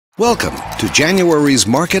Welcome to January's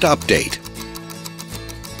Market Update.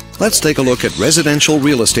 Let's take a look at residential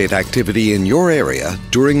real estate activity in your area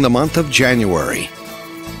during the month of January.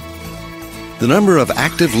 The number of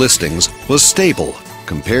active listings was stable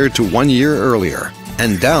compared to 1 year earlier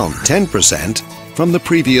and down 10% from the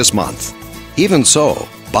previous month. Even so,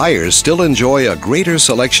 buyers still enjoy a greater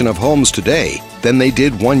selection of homes today than they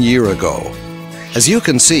did 1 year ago. As you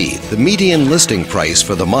can see, the median listing price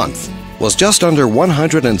for the month was just under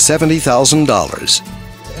 $170,000.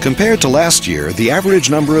 Compared to last year, the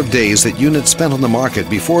average number of days that units spent on the market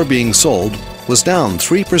before being sold was down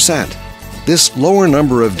 3%. This lower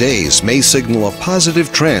number of days may signal a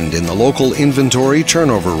positive trend in the local inventory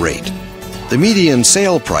turnover rate. The median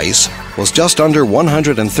sale price was just under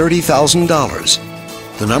 $130,000.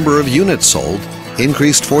 The number of units sold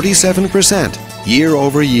increased 47% year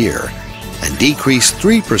over year and decreased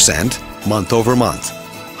 3% month over month.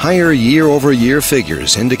 Higher year-over-year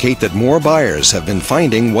figures indicate that more buyers have been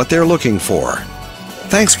finding what they're looking for.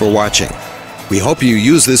 Thanks for watching. We hope you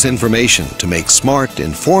use this information to make smart,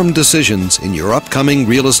 informed decisions in your upcoming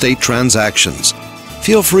real estate transactions.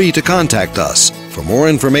 Feel free to contact us for more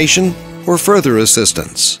information or further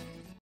assistance.